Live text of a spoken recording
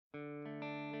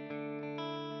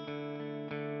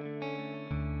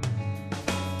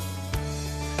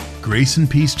Grace and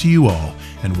peace to you all,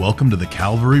 and welcome to the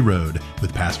Calvary Road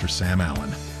with Pastor Sam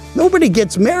Allen. Nobody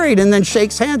gets married and then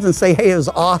shakes hands and say, hey, it was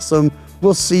awesome.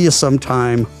 We'll see you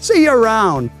sometime. See you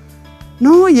around.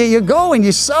 No, you go and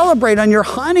you celebrate on your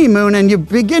honeymoon and you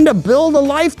begin to build a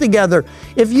life together.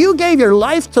 If you gave your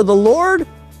life to the Lord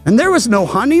and there was no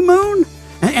honeymoon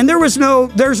and there's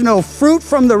no fruit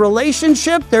from the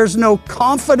relationship, there's no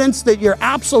confidence that you're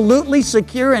absolutely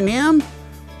secure in Him,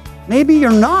 maybe you're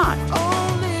not.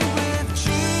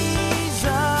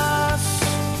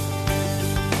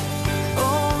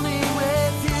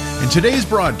 In today's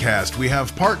broadcast, we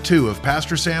have part 2 of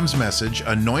Pastor Sam's message,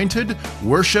 Anointed,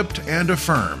 Worshipped, and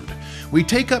Affirmed. We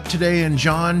take up today in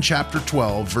John chapter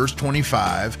 12, verse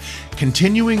 25,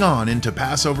 continuing on into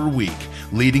Passover week,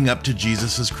 leading up to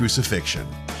Jesus' crucifixion.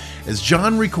 As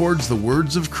John records the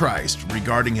words of Christ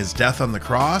regarding his death on the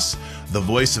cross, the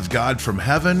voice of God from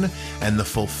heaven, and the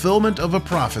fulfillment of a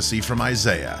prophecy from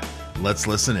Isaiah. Let's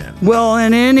listen in. Well,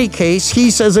 in any case,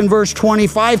 he says in verse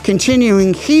 25,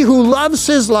 continuing, he who loves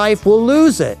his life will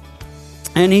lose it,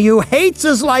 and he who hates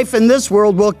his life in this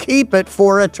world will keep it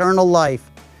for eternal life.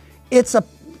 It's a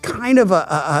kind of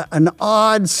an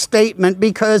odd statement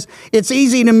because it's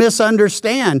easy to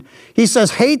misunderstand. He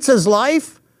says hates his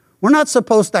life. We're not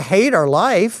supposed to hate our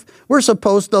life. We're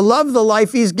supposed to love the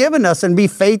life He's given us and be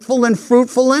faithful and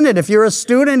fruitful in it. If you're a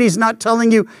student, He's not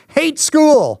telling you hate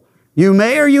school. You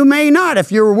may or you may not.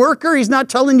 If you're a worker, He's not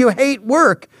telling you hate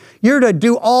work. You're to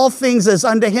do all things as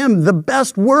unto Him, the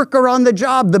best worker on the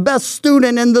job, the best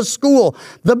student in the school,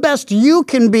 the best you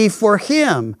can be for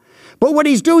Him. But what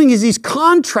He's doing is He's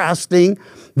contrasting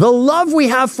the love we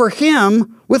have for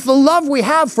Him with the love we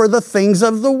have for the things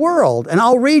of the world. And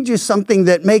I'll read you something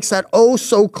that makes that oh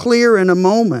so clear in a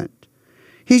moment.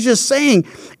 He's just saying,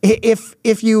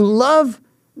 if you love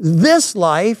this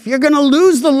life, you're going to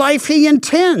lose the life He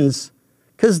intends.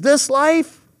 Because this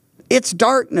life, it's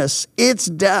darkness, it's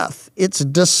death, it's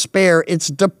despair, it's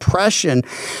depression.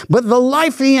 But the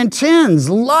life He intends,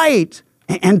 light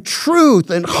and truth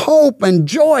and hope and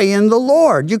joy in the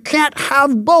Lord. You can't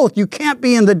have both. You can't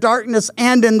be in the darkness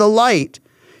and in the light.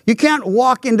 You can't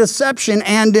walk in deception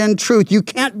and in truth. You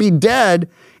can't be dead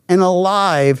and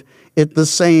alive at the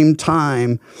same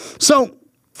time. So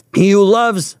he who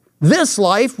loves this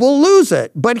life will lose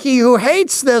it, but he who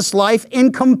hates this life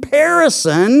in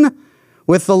comparison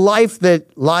with the life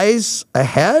that lies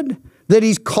ahead, that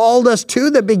He's called us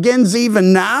to, that begins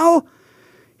even now,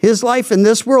 his life in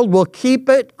this world will keep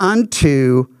it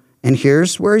unto, and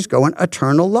here's where he's going,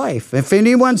 eternal life. If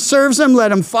anyone serves Him,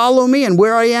 let him follow me, and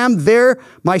where I am, there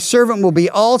my servant will be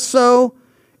also.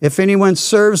 If anyone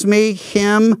serves me,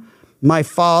 him my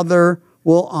Father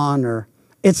will honor.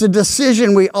 It's a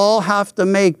decision we all have to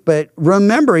make, but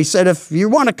remember, He said, if you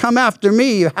want to come after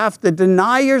me, you have to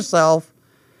deny yourself,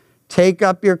 take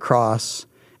up your cross,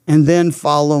 and then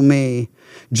follow me.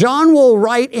 John will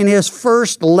write in his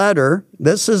first letter,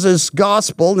 this is his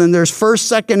gospel, and there's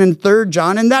 1st, 2nd, and 3rd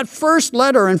John. In that first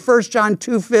letter in 1 John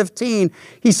 2:15,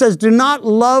 he says, do not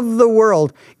love the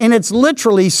world. And it's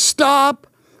literally stop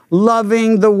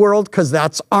loving the world, because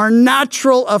that's our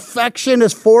natural affection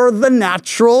is for the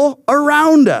natural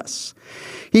around us.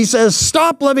 He says,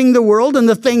 stop loving the world and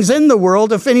the things in the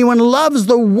world. If anyone loves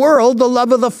the world, the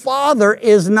love of the Father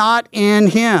is not in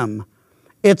him.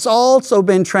 It's also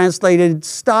been translated,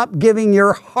 stop giving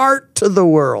your heart to the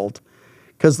world,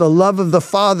 because the love of the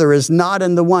Father is not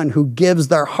in the one who gives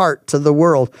their heart to the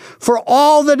world. For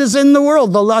all that is in the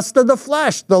world, the lust of the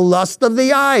flesh, the lust of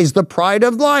the eyes, the pride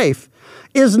of life,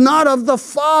 is not of the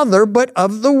Father, but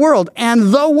of the world.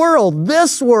 And the world,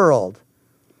 this world,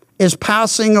 is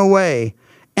passing away,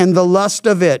 and the lust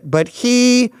of it. But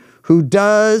he who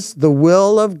does the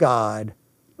will of God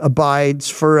abides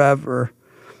forever.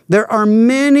 There are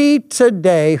many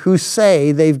today who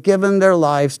say they've given their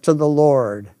lives to the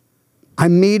Lord. I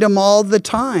meet them all the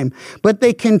time, but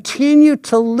they continue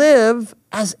to live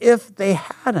as if they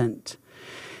hadn't.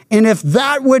 And if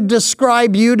that would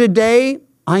describe you today,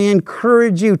 I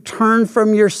encourage you, turn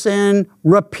from your sin,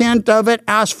 repent of it,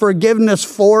 ask forgiveness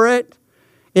for it.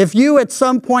 If you at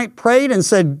some point prayed and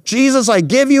said, Jesus, I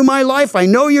give you my life. I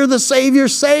know you're the Savior.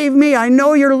 Save me. I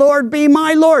know you're Lord. Be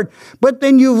my Lord. But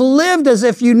then you've lived as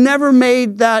if you never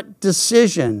made that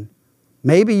decision.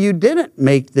 Maybe you didn't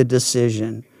make the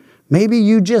decision. Maybe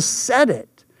you just said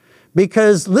it.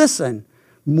 Because listen,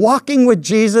 walking with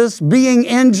Jesus, being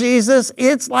in Jesus,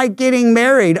 it's like getting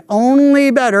married,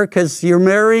 only better because you're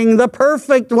marrying the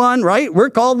perfect one, right? We're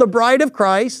called the bride of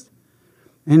Christ.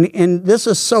 And this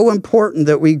is so important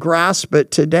that we grasp it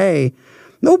today.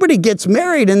 Nobody gets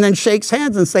married and then shakes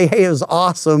hands and say, hey, it was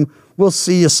awesome. We'll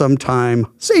see you sometime.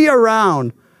 See you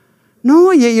around.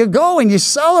 No, you go and you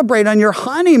celebrate on your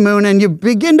honeymoon and you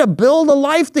begin to build a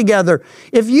life together.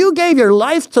 If you gave your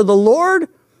life to the Lord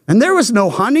and there was no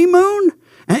honeymoon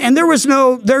and there's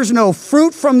no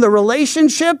fruit from the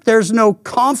relationship, there's no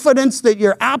confidence that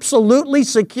you're absolutely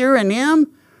secure in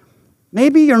Him,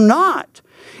 maybe you're not.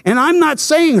 And I'm not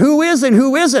saying who is and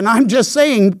who isn't. I'm just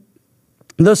saying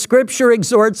the Scripture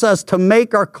exhorts us to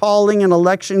make our calling and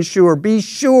election sure. Be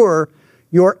sure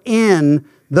you're in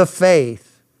the faith.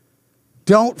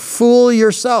 Don't fool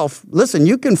yourself. Listen,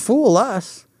 you can fool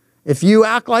us. If you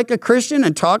act like a Christian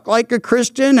and talk like a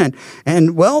Christian,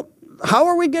 and well, how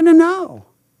are we going to know?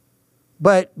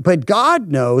 But God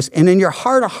knows, and in your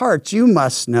heart of hearts, you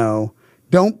must know.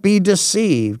 Don't be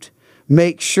deceived.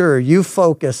 Make sure you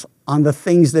focus on the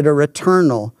things that are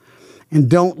eternal and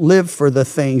don't live for the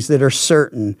things that are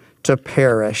certain to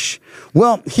perish.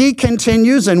 Well, he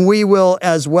continues, and we will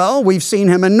as well. We've seen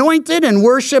him anointed and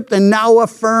worshiped and now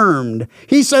affirmed.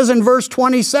 He says in verse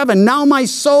 27, now my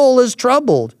soul is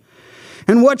troubled.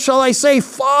 And what shall I say?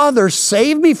 Father,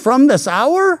 save me from this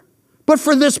hour? But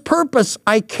for this purpose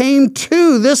I came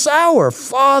to this hour.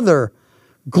 Father,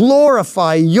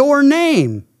 glorify your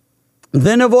name.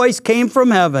 Then a voice came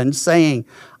from heaven saying,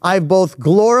 I've both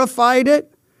glorified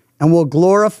it and will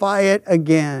glorify it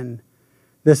again.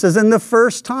 This isn't the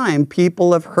first time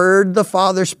people have heard the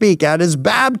Father speak. At his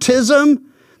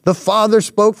baptism, the Father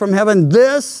spoke from heaven,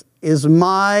 this is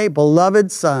my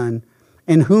beloved Son,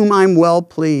 in whom I'm well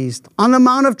pleased. On the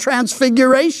Mount of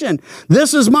Transfiguration,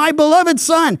 this is my beloved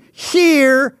Son,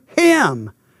 hear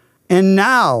him. And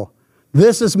now,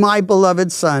 this is my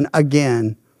beloved Son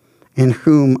again, in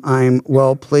whom I'm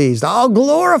well pleased. I'll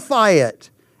glorify it.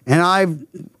 And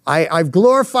I've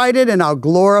glorified it, and I'll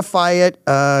glorify it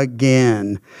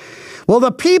again. Well,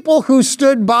 the people who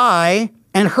stood by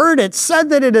and heard it said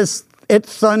that it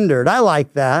thundered. I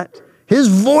like that. His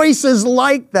voice is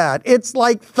like that. It's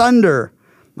like thunder.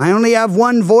 I only have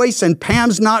one voice, and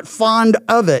Pam's not fond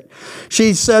of it.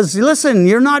 She says, listen,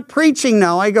 you're not preaching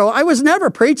now. I go, I was never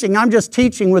preaching. I'm just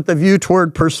teaching with the view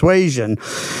toward persuasion.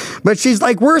 But she's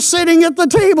like, we're sitting at the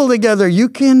table together. You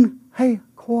can,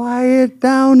 quiet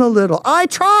down a little. I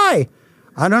try.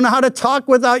 I don't know how to talk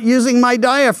without using my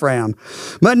diaphragm.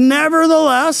 But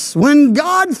nevertheless, when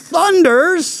God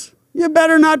thunders, you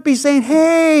better not be saying,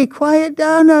 hey, quiet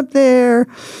down up there.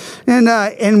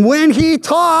 And when he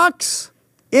talks,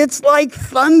 it's like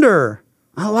thunder.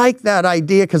 I like that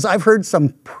idea because I've heard some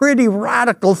pretty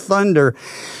radical thunder.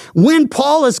 When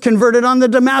Paul is converted on the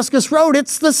Damascus Road,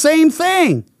 it's the same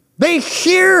thing. They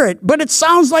hear it, but it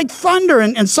sounds like thunder.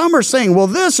 And some are saying, well,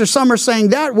 this, or some are saying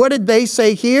that. What did they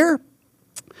say here?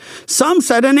 Some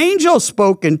said an angel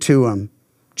spoken to him.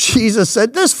 Jesus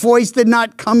said, this voice did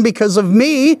not come because of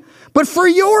me, but for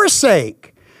your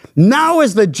sake. Now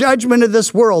is the judgment of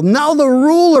this world. Now the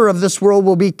ruler of this world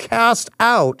will be cast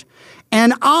out.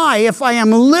 And I, if I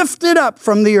am lifted up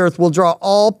from the earth, will draw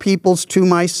all peoples to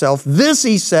myself. This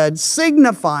he said,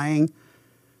 signifying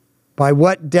by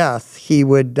what death he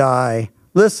would die.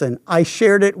 Listen, I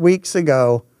shared it weeks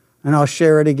ago, and I'll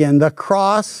share it again. The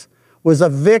cross was a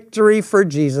victory for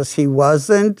Jesus. He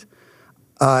wasn't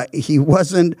a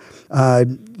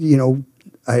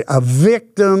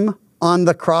victim on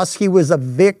the cross. He was a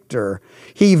victor.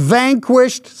 He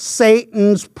vanquished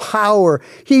Satan's power.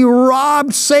 He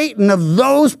robbed Satan of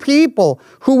those people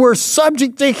who were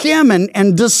subject to him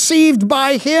and deceived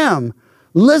by him,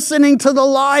 listening to the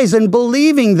lies and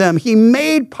believing them. He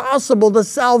made possible the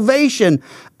salvation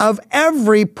of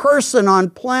every person on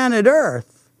planet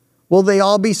Earth. Will they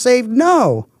all be saved?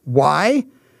 No. Why?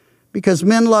 Because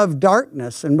men love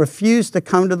darkness and refuse to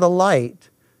come to the light.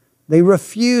 They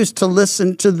refuse to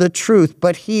listen to the truth,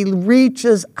 but he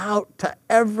reaches out to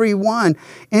everyone.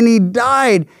 And he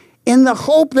died in the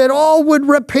hope that all would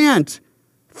repent,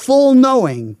 full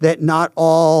knowing that not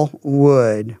all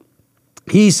would.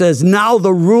 He says, now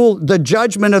the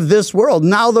judgment of this world,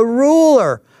 now the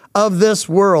ruler of this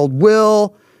world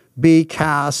will be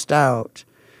cast out.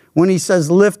 When he says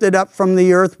lifted up from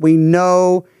the earth, we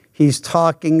know he's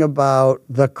talking about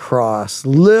the cross.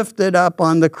 Lifted up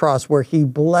on the cross where he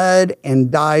bled and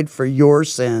died for your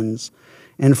sins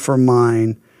and for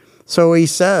mine. So he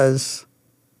says,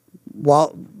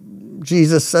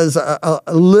 Jesus says a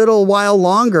little while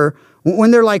longer,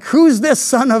 when they're like, who's this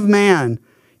Son of Man?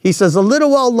 He says, a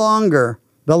little while longer,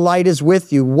 the light is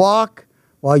with you. Walk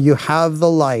while you have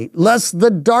the light, lest the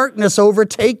darkness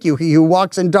overtake you. He who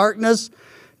walks in darkness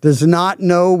does not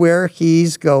know where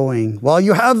he's going. While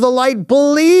you have the light,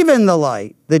 believe in the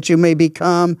light, that you may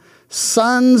become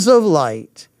sons of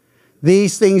light.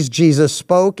 These things Jesus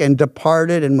spoke and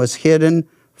departed and was hidden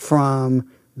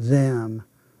from them.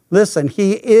 Listen,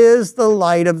 he is the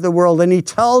light of the world. And he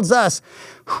tells us,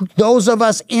 those of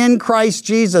us in Christ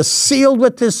Jesus, sealed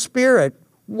with his Spirit,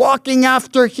 walking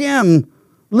after him,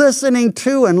 listening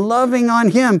to and loving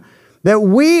on him, that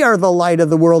we are the light of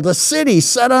the world, a city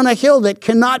set on a hill that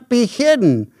cannot be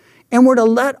hidden. And we're to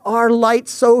let our light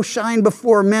so shine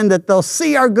before men that they'll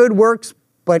see our good works,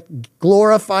 but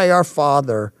glorify our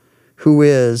Father who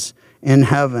is in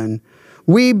heaven.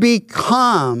 We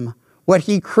become what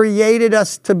he created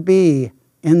us to be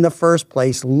in the first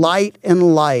place, light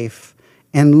and life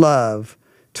and love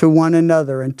to one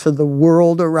another and to the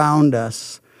world around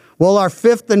us. Well, our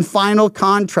fifth and final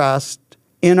contrast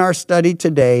in our study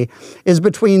today is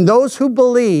between those who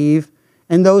believe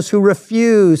and those who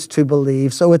refuse to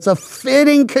believe. So it's a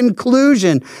fitting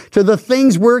conclusion to the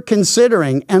things we're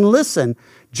considering. And listen,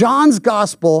 John's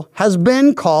gospel has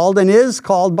been called and is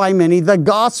called by many the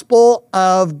gospel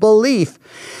of belief.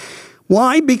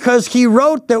 Why? Because he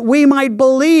wrote that we might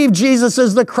believe Jesus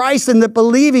is the Christ, and that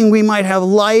believing we might have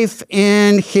life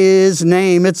in his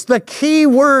name. It's the key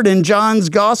word in John's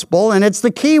gospel, and it's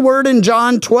the key word in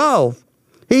John 12.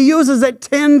 He uses it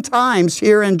 10 times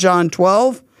here in John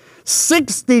 12,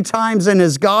 60 times in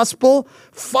his gospel,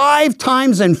 5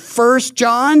 times in 1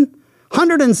 John,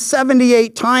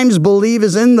 178 times believe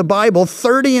is in the Bible,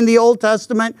 30 in the Old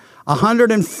Testament,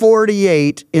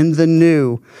 148 in the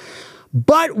New.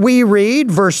 But we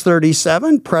read, verse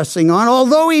 37, pressing on,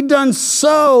 although he'd done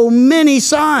so many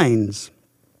signs,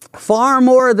 far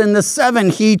more than the 7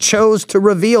 he chose to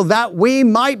reveal, that we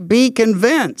might be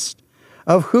convinced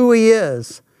of who he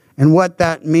is and what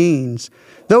that means.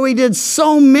 Though he did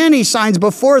so many signs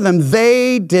before them,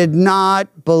 they did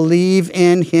not believe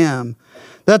in him.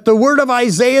 That the word of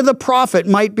Isaiah the prophet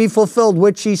might be fulfilled,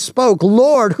 which he spoke,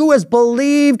 Lord, who has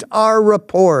believed our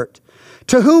report?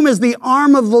 To whom has the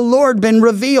arm of the Lord been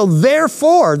revealed?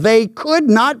 Therefore, they could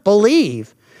not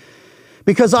believe.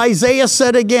 Because Isaiah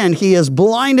said again, he has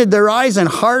blinded their eyes and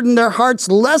hardened their hearts,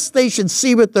 lest they should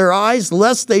see with their eyes,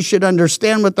 lest they should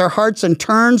understand with their hearts and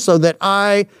turn, so that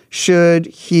I should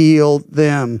heal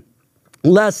them.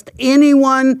 Lest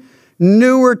anyone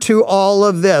newer to all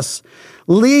of this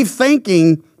leave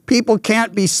thinking people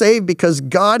can't be saved because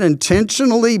God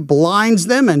intentionally blinds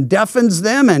them and deafens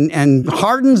them and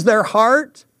hardens their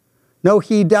heart. No,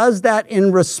 he does that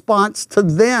in response to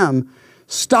them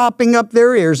stopping up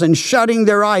their ears and shutting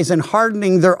their eyes and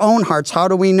hardening their own hearts. How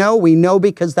do we know? We know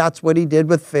because that's what he did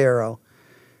with Pharaoh.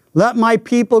 Let my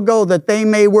people go that they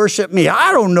may worship me.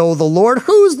 I don't know the Lord.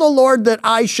 Who's the Lord that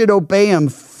I should obey him?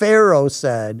 Pharaoh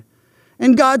said.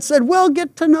 And God said, well,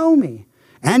 get to know me.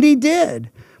 And he did.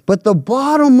 But the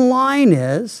bottom line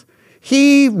is,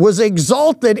 he was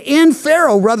exalted in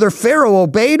Pharaoh, whether Pharaoh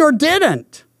obeyed or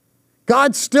didn't.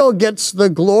 God still gets the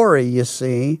glory, you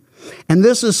see. And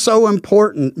this is so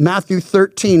important. Matthew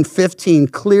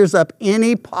 13:15 clears up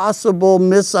any possible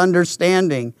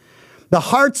misunderstanding. The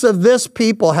hearts of this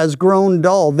people has grown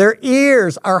dull. Their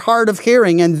ears are hard of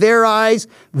hearing, and their eyes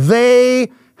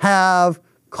they have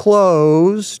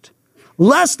closed,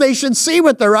 lest they should see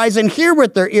with their eyes and hear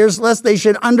with their ears, lest they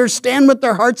should understand with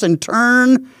their hearts and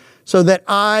turn, so that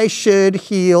I should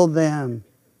heal them.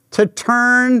 To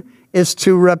turn is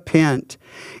to repent.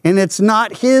 And it's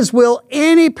not his will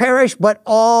any perish, but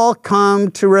all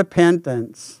come to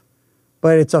repentance.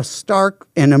 But it's a stark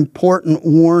and important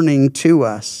warning to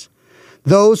us.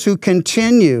 Those who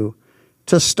continue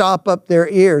to stop up their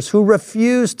ears, who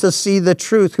refuse to see the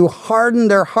truth, who harden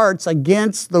their hearts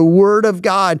against the Word of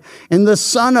God and the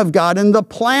Son of God and the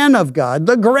plan of God,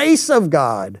 the grace of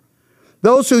God.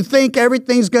 Those who think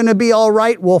everything's going to be all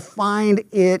right will find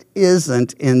it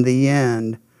isn't in the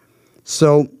end.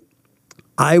 So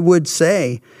I would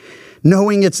say,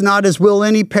 knowing it's not his will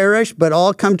any perish, but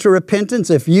all come to repentance.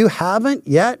 If you haven't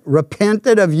yet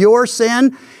repented of your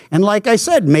sin, and like I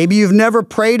said, maybe you've never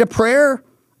prayed a prayer,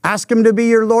 ask him to be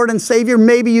your Lord and Savior.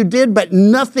 Maybe you did, but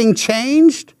nothing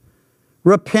changed.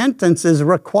 Repentance is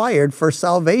required for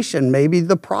salvation. Maybe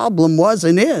the problem was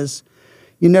and is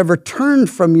you never turned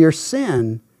from your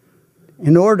sin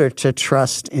in order to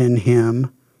trust in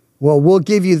him. Well, we'll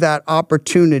give you that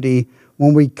opportunity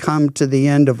when we come to the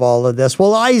end of all of this.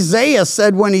 Well, Isaiah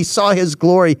said when he saw his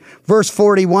glory, verse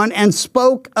 41, and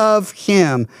spoke of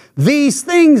him. These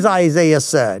things Isaiah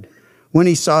said when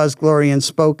he saw his glory and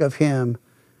spoke of him.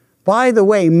 By the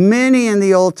way, many in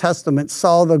the Old Testament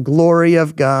saw the glory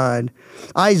of God.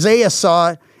 Isaiah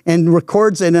saw it and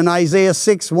records it in Isaiah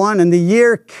 6:1. In the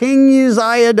year King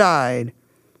Uzziah died,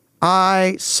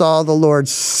 I saw the Lord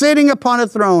sitting upon a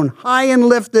throne, high and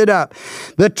lifted up.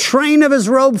 The train of his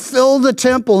robe filled the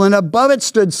temple, and above it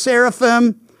stood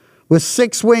seraphim. with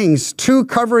 6 wings, 2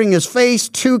 covering his face,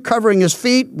 2 covering his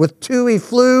feet. With 2 he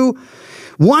flew.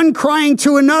 One crying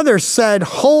to another said,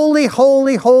 Holy,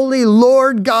 holy, holy,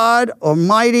 Lord God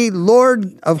Almighty,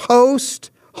 Lord of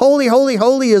hosts. Holy, holy,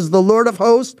 holy is the Lord of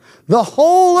hosts. The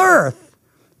whole earth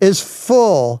is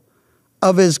full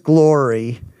of his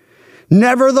glory.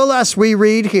 Nevertheless, we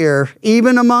read here,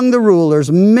 even among the rulers,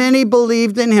 many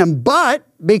believed in him. But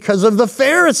because of the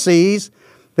Pharisees,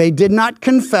 they did not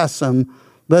confess him,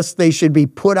 lest they should be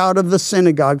put out of the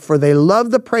synagogue, for they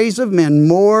loved the praise of men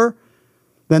more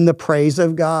than the praise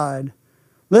of God.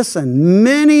 Listen,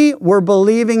 many were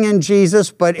believing in Jesus,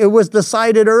 but it was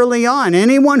decided early on.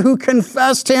 Anyone who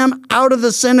confessed him, out of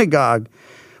the synagogue.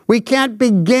 We can't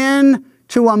begin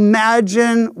to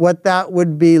imagine what that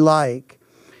would be like.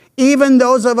 Even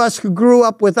those of us who grew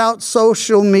up without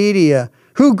social media,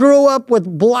 who grew up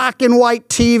with black and white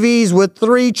TVs with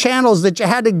 3 channels that you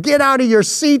had to get out of your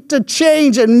seat to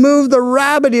change and move the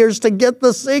rabbit ears to get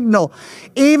the signal.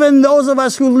 Even those of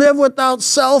us who live without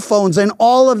cell phones and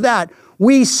all of that,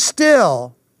 we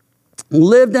still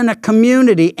lived in a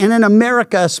community, and in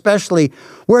America especially,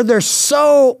 where there's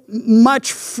so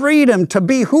much freedom to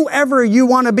be whoever you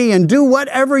want to be and do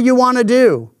whatever you want to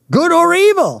do, good or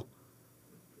evil.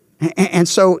 And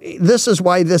so this is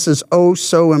why this is oh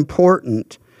so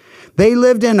important. They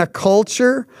lived in a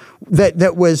culture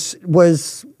that was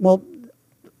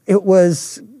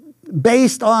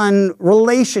based on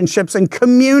relationships and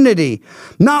community,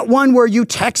 not one where you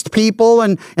text people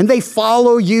and they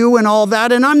follow you and all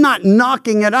that. And I'm not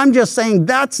knocking it. I'm just saying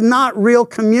that's not real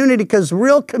community, because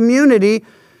real community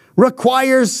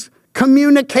requires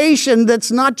communication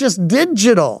that's not just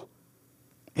digital.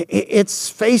 It's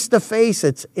face to face.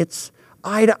 It's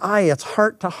eye to eye. It's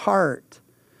heart to heart.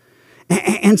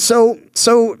 And so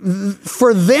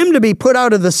for them to be put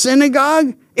out of the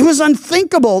synagogue, it was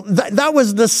unthinkable. That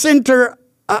was the center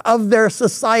of their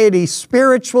society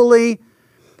spiritually,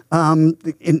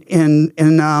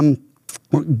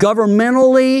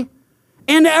 governmentally,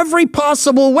 in every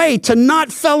possible way. To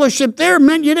not fellowship there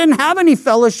meant you didn't have any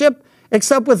fellowship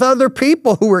except with other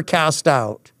people who were cast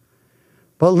out.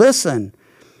 But listen,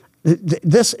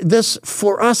 this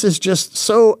for us is just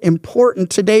so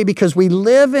important today, because we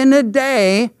live in a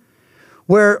day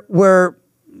where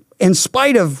in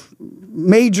spite of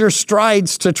major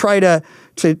strides to try to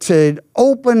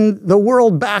open the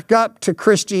world back up to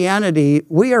Christianity,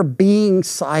 we are being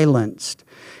silenced.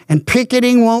 And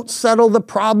picketing won't settle the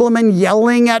problem, and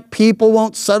yelling at people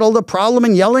won't settle the problem,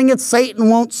 and yelling at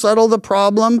Satan won't settle the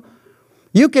problem.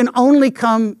 You can only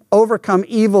overcome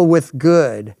evil with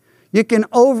good. You can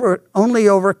only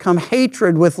overcome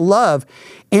hatred with love.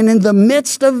 And in the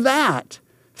midst of that,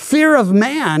 fear of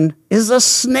man is a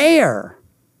snare.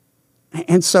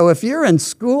 And so if you're in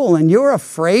school and you're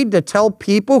afraid to tell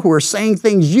people who are saying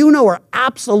things you know are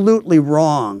absolutely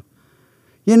wrong,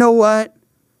 you know what?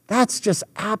 That's just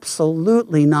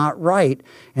absolutely not right.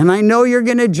 And I know you're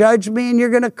going to judge me, and you're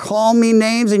going to call me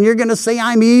names, and you're going to say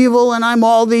I'm evil and I'm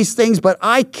all these things, but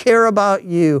I care about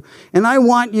you. And I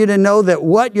want you to know that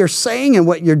what you're saying and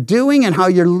what you're doing and how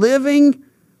you're living,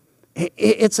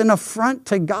 it's an affront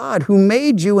to God, who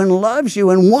made you and loves you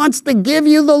and wants to give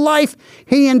you the life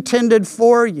he intended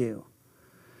for you.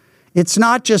 It's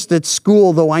not just at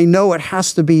school, though I know it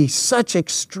has to be such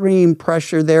extreme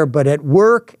pressure there, but at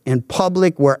work, in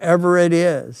public, wherever it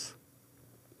is.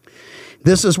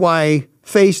 This is why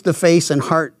face-to-face and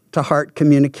heart-to-heart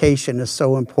communication is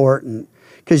so important,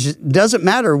 because it doesn't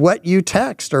matter what you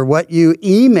text or what you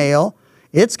email,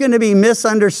 it's going to be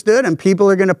misunderstood and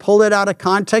people are going to pull it out of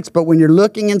context. But when you're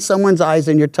looking in someone's eyes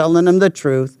and you're telling them the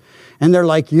truth, and they're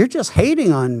like, you're just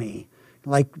hating on me.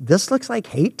 Like, this looks like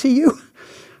hate to you?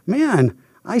 Man,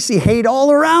 I see hate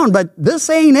all around, but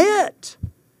this ain't it.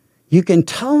 You can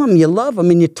tell them you love them,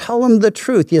 and you tell them the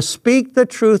truth. You speak the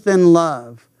truth in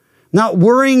love. Not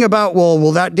worrying about, well,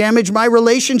 will that damage my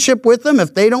relationship with them?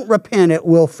 If they don't repent, it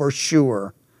will for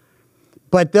sure.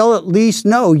 But they'll at least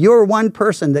know you're one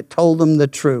person that told them the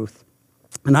truth.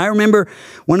 And I remember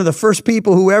one of the first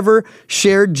people who ever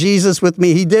shared Jesus with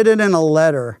me, he did it in a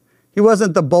letter. He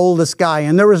wasn't the boldest guy,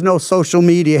 and there was no social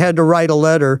media. He had to write a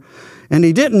letter. And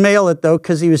he didn't mail it, though,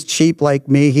 because he was cheap like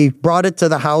me. He brought it to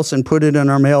the house and put it in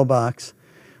our mailbox.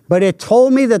 But it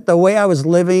told me that the way I was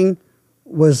living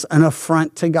was an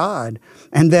affront to God,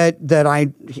 and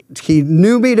that he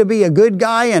knew me to be a good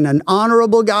guy and an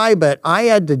honorable guy, but I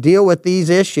had to deal with these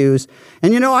issues.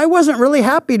 And, I wasn't really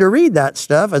happy to read that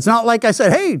stuff. It's not like I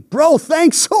said, hey, bro,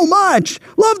 thanks so much.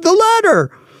 Love the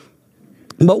letter.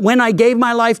 But when I gave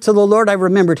my life to the Lord, I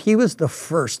remembered he was the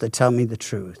first to tell me the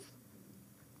truth.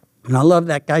 And I love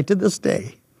that guy to this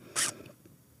day.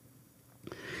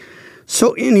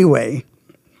 So anyway,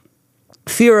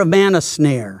 fear of man a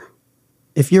snare.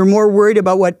 If you're more worried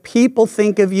about what people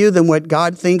think of you than what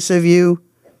God thinks of you,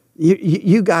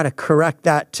 you got to correct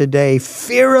that today.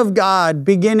 Fear of God,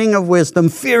 beginning of wisdom.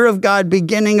 Fear of God,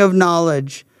 beginning of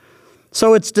knowledge.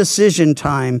 So it's decision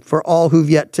time for all who've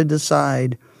yet to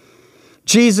decide.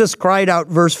 Jesus cried out,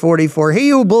 verse 44, he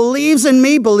who believes in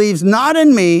me believes not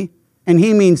in me, and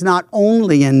he means not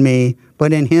only in me,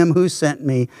 but in him who sent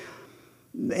me.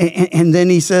 And then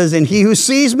he says, and he who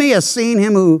sees me has seen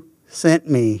him who sent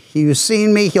me. He who's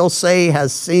seen me, he'll say,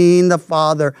 has seen the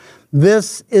Father.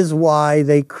 This is why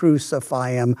they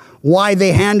crucify him, why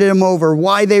they handed him over,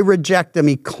 why they reject him.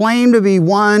 He claimed to be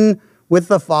one with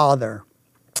the Father,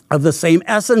 of the same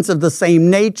essence, of the same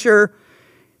nature,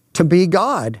 to be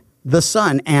God, the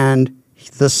Son, and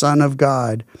the Son of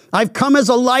God. I've come as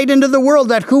a light into the world,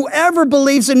 that whoever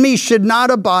believes in me should not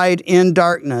abide in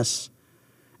darkness.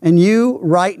 And you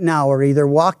right now are either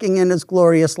walking in his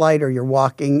glorious light or you're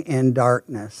walking in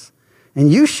darkness.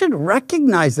 And you should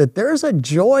recognize that there's a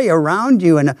joy around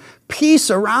you and a peace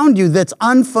around you that's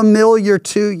unfamiliar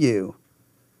to you.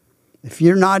 If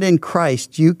you're not in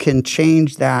Christ, you can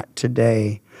change that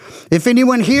today. If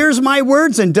anyone hears my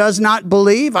words and does not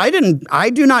believe, I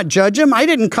do not judge him. I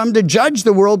didn't come to judge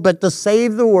the world, but to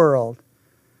save the world.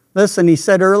 Listen, he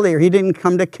said earlier, he didn't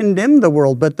come to condemn the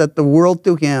world, but that the world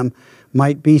through him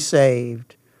might be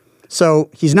saved. So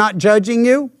he's not judging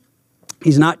you.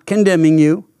 He's not condemning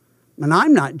you. And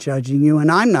I'm not judging you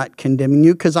and I'm not condemning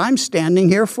you because I'm standing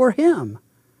here for him.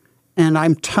 And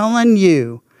I'm telling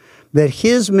you that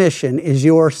his mission is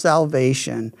your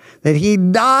salvation, that he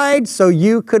died so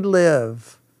you could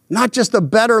live. Not just a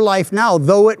better life now,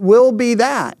 though it will be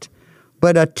that,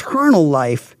 but eternal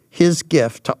life, his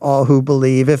gift to all who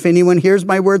believe. If anyone hears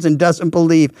my words and doesn't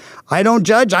believe, I don't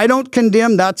judge, I don't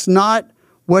condemn. That's not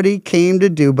what he came to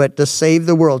do, but to save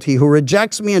the world. He who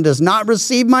rejects me and does not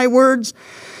receive my words,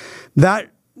 that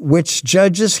which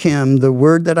judges him, the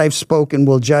word that I've spoken,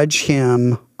 will judge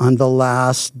him on the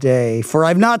last day. For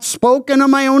I've not spoken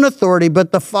on my own authority,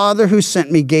 but the Father who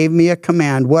sent me gave me a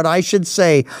command, what I should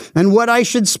say and what I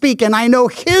should speak. And I know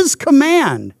his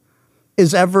command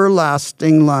is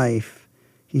everlasting life.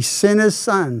 He sent his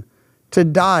Son to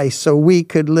die so we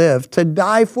could live, to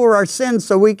die for our sins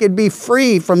so we could be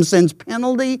free from sin's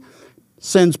penalty,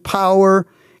 sin's power,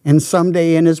 and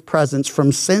someday in his presence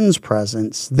from sin's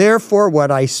presence. Therefore,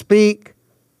 whatever I speak,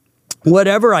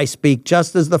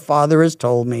 just as the Father has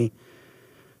told me,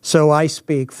 so I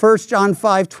speak. 1 John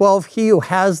 5:12, he who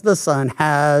has the Son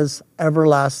has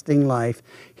everlasting life.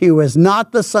 He who is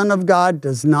not the Son of God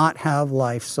does not have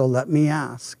life. So let me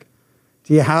ask,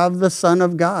 do you have the Son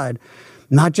of God?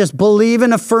 Not just believe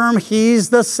and affirm he's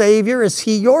the Savior. Is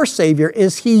he your Savior?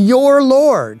 Is he your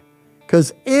Lord?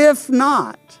 Because if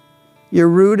not, you're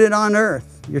rooted on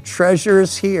earth. Your treasure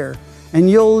is here. And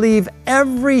you'll leave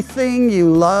everything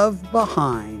you love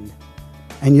behind.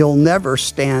 And you'll never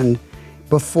stand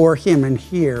before him and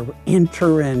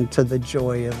enter into the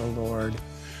joy of the Lord.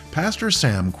 Pastor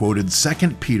Sam quoted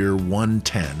 2 Peter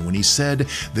 1:10 when he said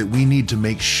that we need to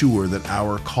make sure that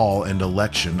our call and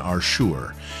election are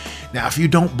sure. Now, if you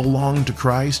don't belong to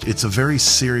Christ, it's a very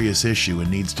serious issue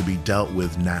and needs to be dealt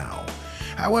with now.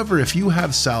 However, if you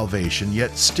have salvation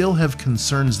yet still have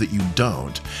concerns that you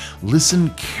don't, listen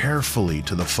carefully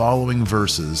to the following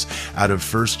verses out of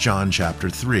 1 John chapter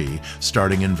 3,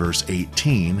 starting in verse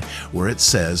 18, where it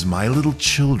says, "My little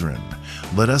children,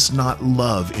 let us not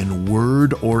love in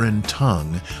word or in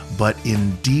tongue, but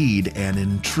in deed and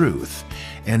in truth.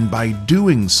 And by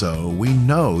doing so, we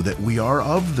know that we are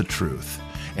of the truth,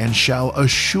 and shall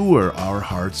assure our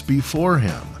hearts before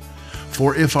him.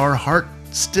 For if our heart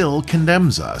still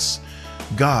condemns us,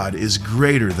 God is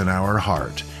greater than our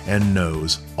heart and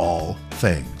knows all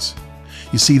things."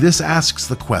 You see, this asks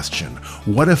the question,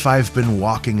 what if I've been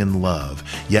walking in love,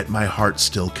 yet my heart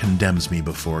still condemns me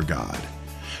before God?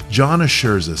 John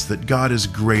assures us that God is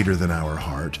greater than our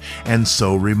heart, and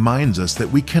so reminds us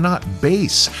that we cannot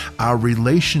base our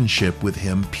relationship with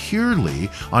him purely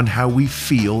on how we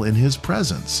feel in his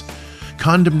presence.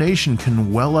 Condemnation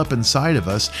can well up inside of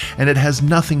us, and it has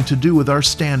nothing to do with our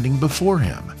standing before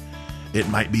him. It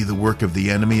might be the work of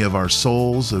the enemy of our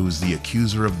souls, who is the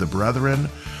accuser of the brethren,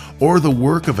 or the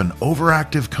work of an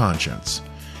overactive conscience.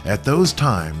 At those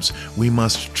times, we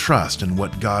must trust in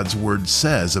what God's word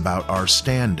says about our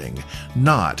standing,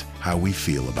 not how we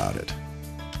feel about it.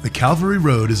 The Calvary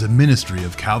Road is a ministry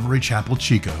of Calvary Chapel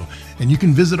Chico, and you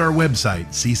can visit our website,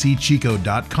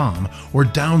 ccchico.com, or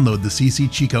download the CC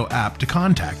Chico app to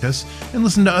contact us and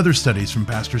listen to other studies from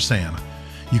Pastor Sam.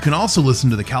 You can also listen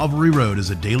to The Calvary Road as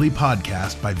a daily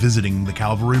podcast by visiting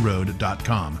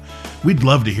thecalvaryroad.com. We'd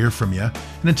love to hear from you.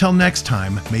 And until next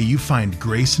time, may you find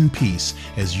grace and peace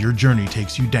as your journey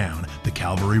takes you down the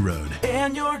Calvary Road.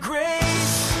 And your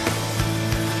grace